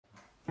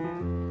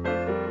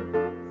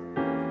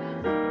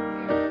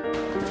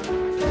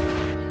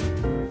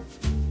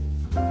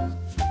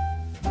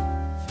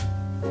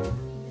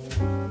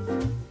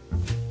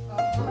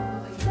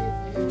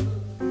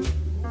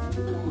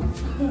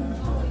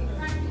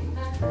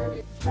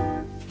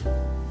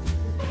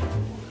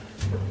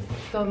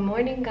Good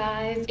morning,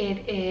 guys.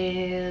 It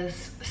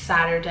is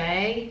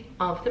Saturday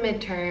of the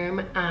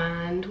midterm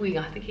and we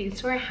got the keys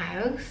to our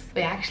house.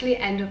 We actually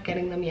ended up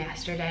getting them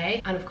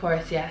yesterday, and of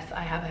course, yes,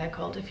 I have a head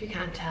cold. If you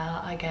can't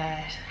tell, I get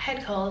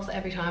head colds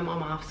every time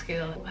I'm off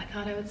school. I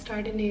thought I would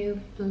start a new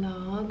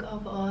vlog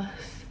of us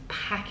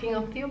packing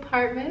up the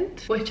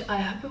apartment, which I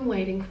have been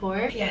waiting for.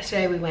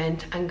 Yesterday we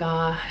went and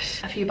got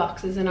a few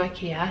boxes in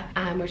IKEA,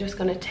 and we're just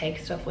going to take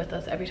stuff with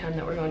us every time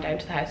that we're going down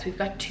to the house. We've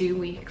got 2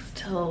 weeks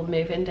till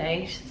move-in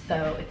date,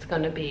 so it's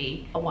going to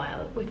be a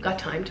while. We've got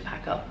time to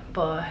pack up,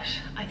 but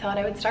I thought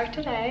I would start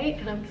today,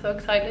 and I'm so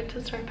excited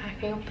to start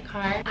packing up the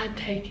car and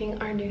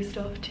taking our new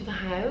stuff to the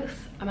house.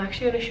 I'm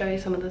actually going to show you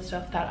some of the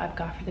stuff that I've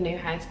got for the new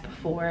house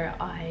before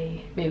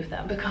I move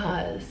them,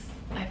 because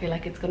I feel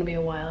like it's going to be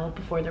a while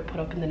before they're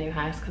put up in the new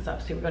house, because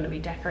obviously we're going to be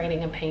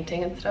decorating and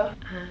painting and stuff.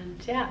 And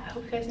yeah, I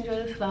hope you guys enjoy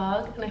this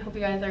vlog, and I hope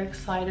you guys are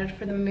excited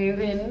for the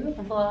move-in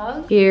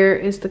vlog. Here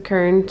is the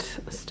current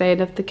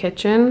state of the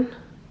kitchen.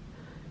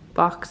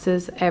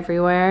 Boxes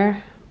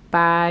everywhere,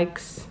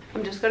 bags.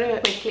 I'm just going to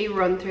quickly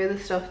run through the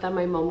stuff that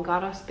my mum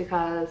got us,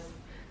 because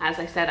as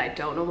I said, I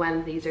don't know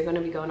when these are going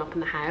to be going up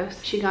in the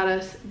house. She got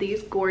us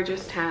these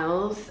gorgeous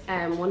towels.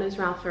 One is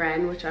Ralph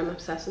Lauren, which I'm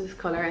obsessed with this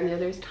color, and the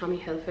other is Tommy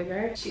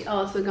Hilfiger. She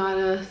also got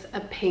us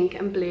a pink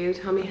and blue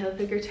Tommy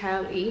Hilfiger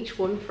towel each,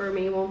 one for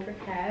me, one for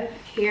Kev.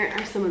 Here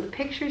are some of the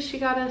pictures she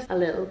got us. A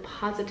little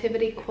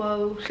positivity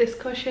quote, this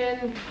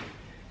cushion,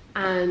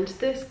 and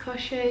this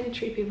cushion,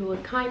 treat people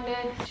with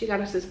kindness. She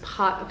got us this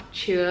pot of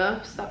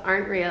tulips that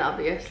aren't real,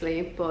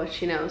 obviously, but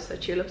she knows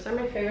that tulips are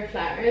my favorite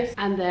flowers.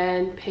 And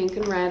then pink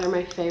and red are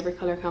my favorite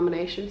color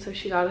combination, so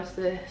she got us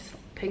this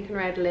pink and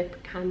red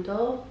lip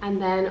candle. And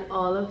then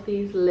all of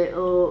these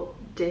little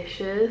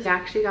dishes. I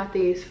actually got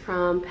these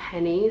from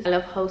Penny's. I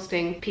love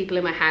hosting people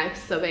in my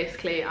house, so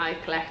basically I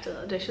collect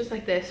little dishes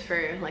like this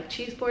for like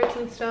cheese boards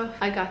and stuff.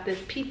 I got this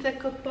pizza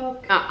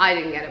cookbook. I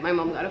didn't get it, my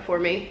mom got it for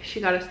me.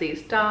 She got us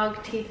these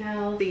dog tea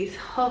towels, these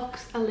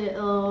hooks, a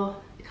little,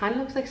 it kind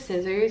of looks like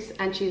scissors,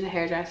 and she's a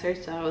hairdresser,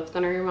 so it's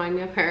gonna remind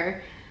me of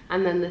her.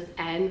 And then this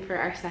N for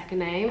our second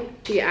name.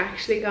 She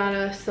actually got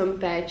us some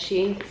bed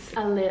sheets,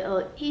 a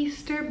little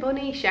Easter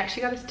bunny. She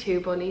actually got us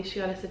 2 bunnies. She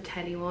got us a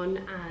teddy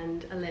one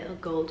and a little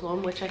gold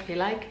one, which I feel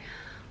like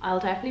I'll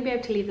definitely be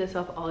able to leave this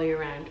up all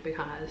year round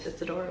because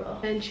it's adorable.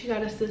 Then she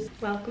got us this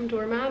welcome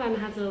doormat, and it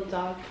has a little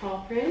dog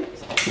paw print.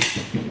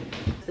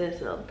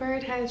 This little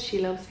birdhouse. She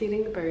loves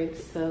feeding the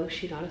birds, so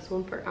she got us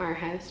one for our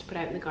house to put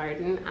out in the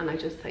garden, and I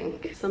just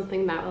think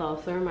something that will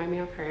also remind me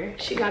of her.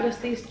 She got us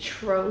these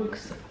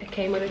trunks. It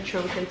came with a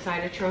trunk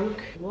inside a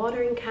trunk.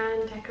 Watering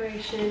can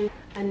decoration.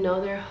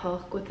 Another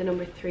hook with the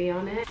number 3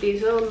 on it.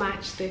 These little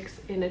matchsticks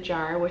in a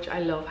jar, which I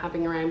love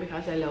having around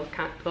because I love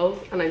candles,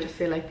 and I just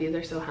feel like these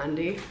are so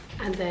handy.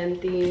 And then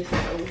these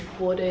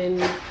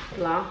wooden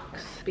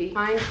blocks. Be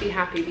kind, be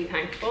happy, be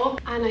thankful.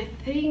 And I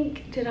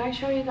think, did I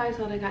show you guys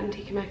what I got in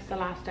TK Maxx the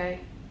last day?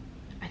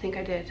 I think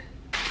I did.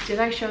 Did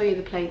I show you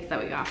the plates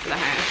that we got for the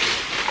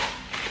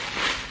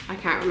house? I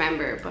can't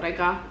remember, but I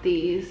got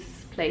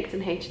these plates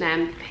in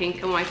H&M,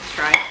 pink and white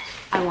striped.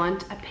 I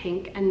want a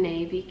pink and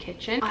navy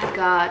kitchen. I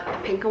got a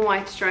pink and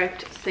white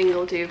striped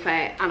single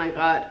duvet, and I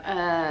got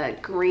a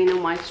green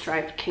and white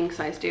striped king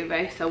size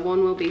duvet. So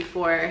one will be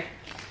for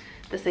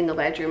the single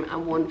bedroom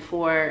and one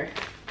for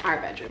our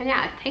bedroom. And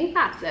yeah, I think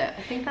that's it.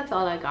 I think that's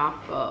all I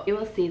got, but you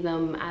will see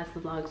them as the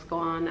vlogs go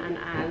on and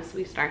as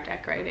we start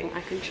decorating.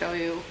 I can show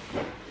you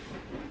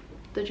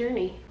the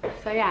journey.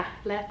 So yeah,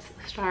 let's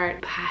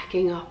start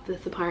packing up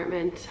this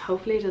apartment.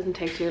 Hopefully it doesn't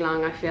take too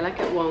long. I feel like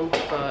it won't,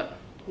 but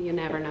you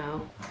never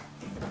know.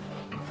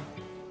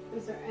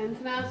 Is there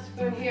anything else to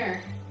go in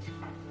here?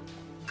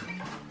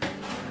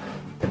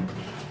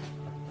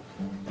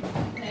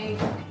 Hey.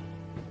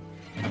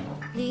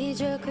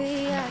 Knee-jerk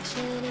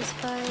reaction is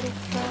fight or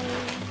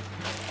flight.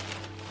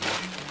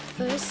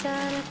 First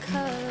sign of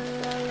color,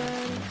 I run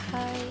and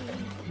hide.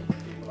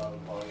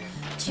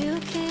 But you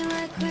came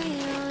like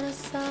rain on a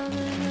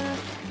summer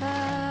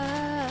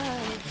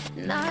night,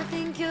 and I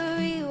think you're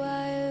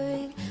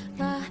rewiring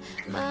my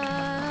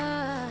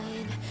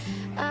mind.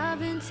 I've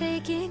been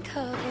taking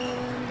cover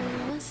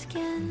under my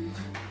skin,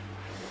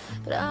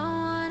 but I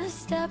wanna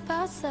step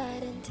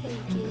outside and take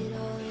it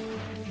all in.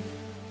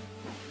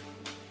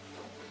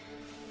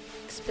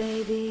 'Cause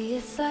baby,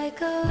 it's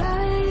like a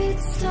light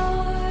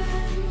storm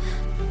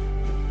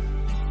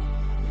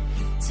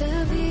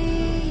to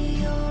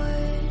be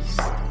yours.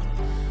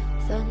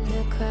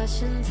 Thunder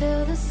crash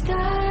until the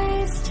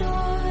sky's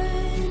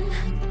torn.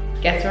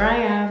 Guess where I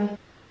am?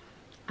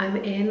 I'm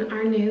in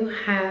our new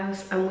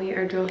house and we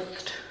are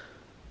just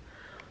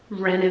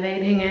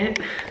renovating it.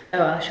 So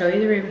I'll show you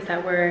the rooms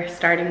that we're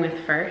starting with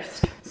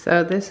first.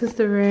 So this is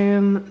the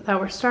room that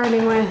we're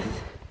starting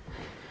with.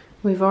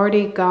 We've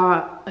already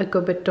got a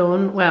good bit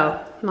done.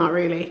 Well, not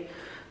really.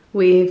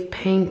 We've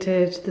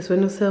painted, this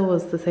windowsill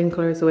was the same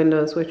colour as the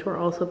windows, which we're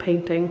also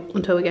painting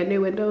until we get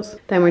new windows.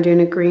 Then we're doing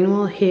a green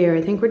wall here.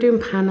 I think we're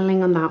doing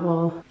paneling on that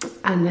wall.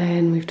 And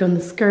then we've done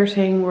the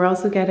skirting. We're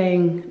also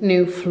getting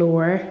new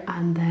floor.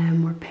 And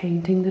then we're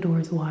painting the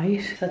doors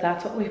white. So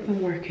that's what we've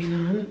been working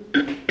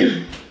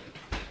on.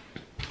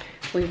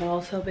 We've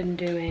also been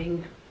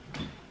doing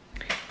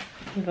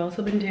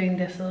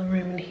this little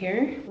room in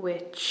here,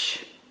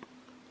 which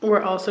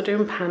we're also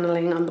doing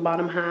paneling on the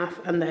bottom half,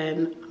 and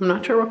then I'm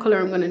not sure what colour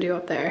I'm going to do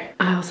up there.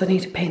 I also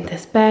need to paint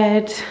this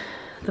bed.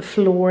 The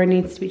floor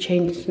needs to be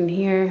changed in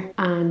here,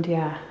 and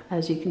yeah,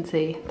 as you can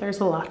see, there's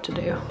a lot to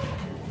do.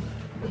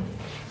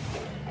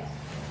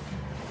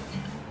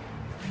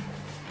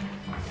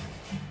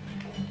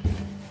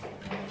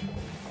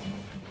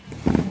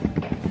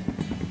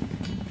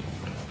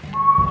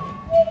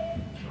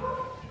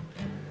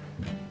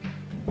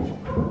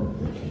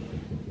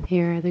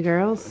 Here are the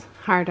girls,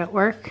 hard at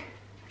work.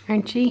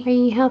 Aren't you? Are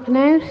you helping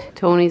out?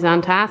 Tony's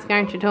on task,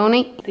 aren't you,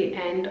 Tony? The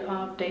end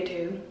of day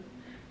 2,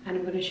 and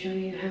I'm going to show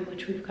you how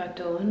much we've got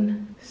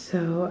done.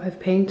 So I've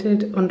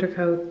painted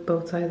undercoat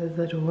both sides of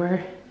the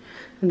door,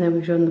 and then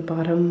we've done the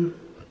bottom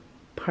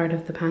part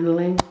of the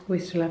paneling. We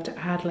still have to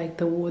add like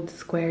the wood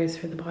squares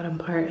for the bottom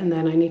part, and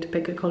then I need to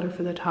pick a color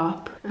for the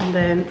top. And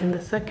then in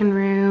the second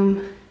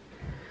room,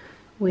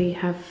 we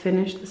have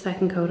finished the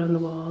second coat on the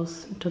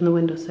walls, done the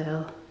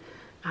windowsill,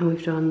 and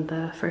we've done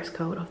the first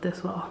coat of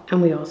this wall.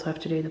 And we also have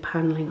to do the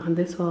paneling on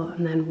this wall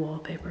and then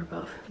wallpaper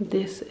above.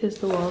 This is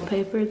the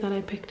wallpaper that I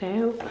picked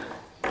out.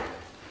 I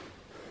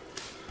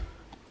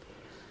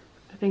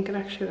think it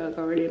actually will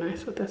go really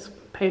nice with this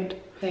paint.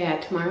 So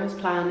yeah, tomorrow's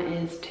plan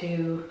is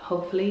to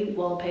hopefully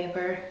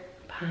wallpaper,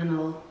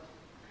 panel,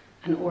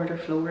 and order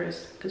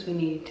floors, because we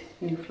need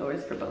new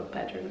floors for both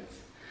bedrooms.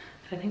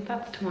 So I think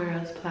that's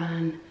tomorrow's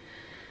plan.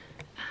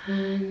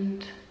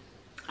 And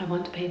I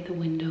want to paint the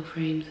window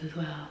frames as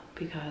well,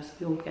 because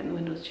we won't get the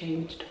windows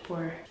changed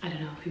for, I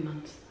don't know, a few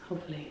months.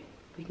 Hopefully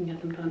we can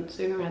get them done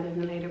sooner rather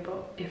than later,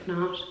 but if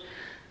not,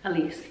 at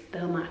least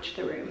they'll match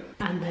the room.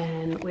 And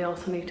then we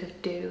also need to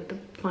do the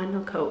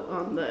final coat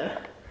on the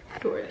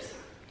doors.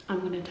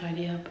 I'm going to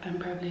tidy up and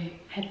probably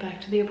head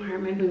back to the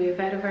apartment. We move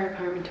out of our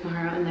apartment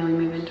tomorrow, and then we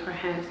move into our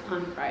house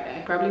on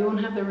Friday. Probably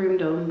won't have the room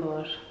done,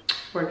 but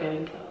we're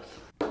getting close.